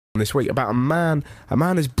this week about a man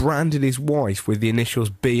has branded his wife with the initials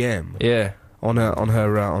BM. Yeah. On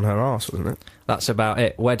her arse, wasn't it? That's about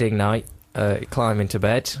it. Wedding night, climbing to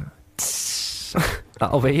bed.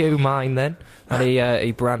 That'll be you, mine then. And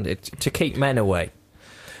he branded to keep men away.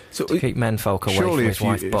 So to keep menfolk away from his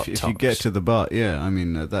wife's butt if you get to the butt, yeah, I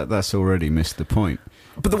mean, that's already missed the point.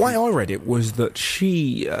 But the way I read it was that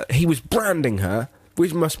he was branding her,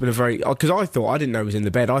 which must have been a very... Because I didn't know it was in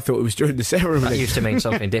the bed, I thought it was during the ceremony. That used to mean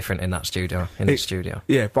something different in that studio, the studio.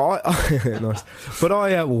 Yeah, but nice.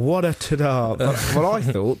 But what a ta-da. But I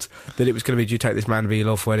thought that it was going to be, do you take this man to be your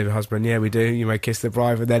lawful wedded husband? Yeah, we do. You may kiss the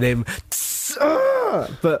bride, and then him...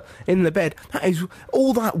 But in the bed, that is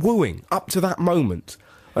all that wooing up to that moment.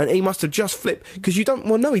 And he must have just flipped, because you don't...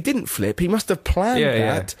 Well, no, he didn't flip. He must have planned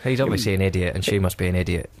that. Yeah. He's obviously an idiot, and she must be an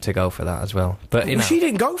idiot to go for that as well. But, you know... She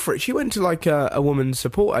didn't go for it. She went to, like, a woman's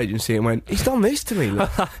support agency and went, he's done this to me, look.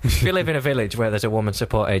 If you live in a village where there's a woman's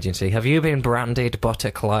support agency, have you been branded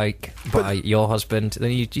buttock-like by your husband?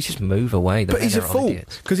 Then you just move away. But he's a fool,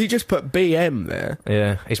 because he just put BM there.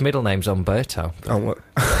 Yeah. His middle name's Umberto. Oh, what?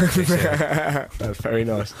 That's very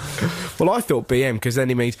nice. Well, I thought BM, because then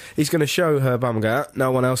he means he's going to show her bum and go,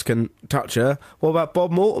 no one else can touch her. What about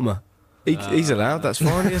Bob Mortimer? He's allowed, that's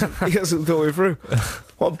fine. He hasn't thought it through.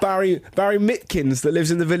 What, Barry Mitkins that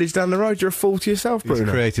lives in the village down the road? You're a fool to yourself, Bruno.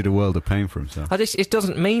 He's created a world of pain for himself. It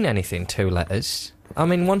doesn't mean anything, 2 letters. I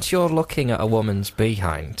mean, once you're looking at a woman's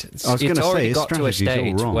behind, it's already got to a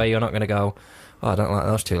stage where you're not going to go, oh, I don't like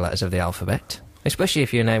those 2 letters of the alphabet. Especially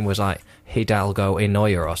if your name was like Hidalgo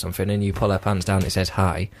Inoya or something, and you pull her pants down and it says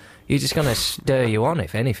hi. You're just going to stir you on,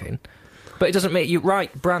 if anything. But it doesn't make you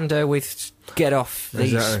right, Brando, with get off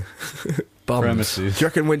these bombs. Premises. Do you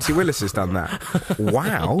reckon Wincy Willis has done that?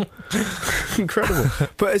 Wow. Incredible.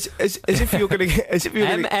 But as if you're going to get... As if you're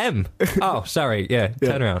MM. Oh, sorry,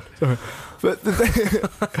 turn around. Sorry. But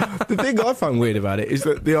the thing I find weird about it is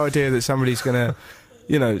that the idea that somebody's going to...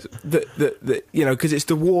 You know, because it's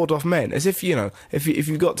to ward off men. As if, you know, if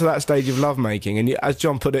you got to that stage of lovemaking and, as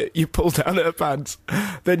John put it, you pull down her pants,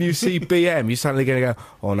 then you see BM, you're suddenly going to go,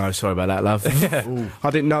 oh no, sorry about that, love. I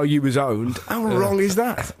didn't know you was owned. How wrong is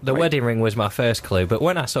that? The wedding ring was my first clue, but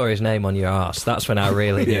when I saw his name on your arse, that's when I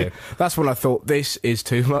really knew. That's when I thought, this is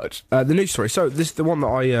too much. The news story. So, this is the one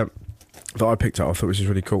that I picked up. I thought this was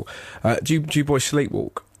really cool. Do you boys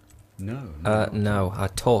sleepwalk? No. No, I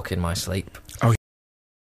talk in my sleep. Oh,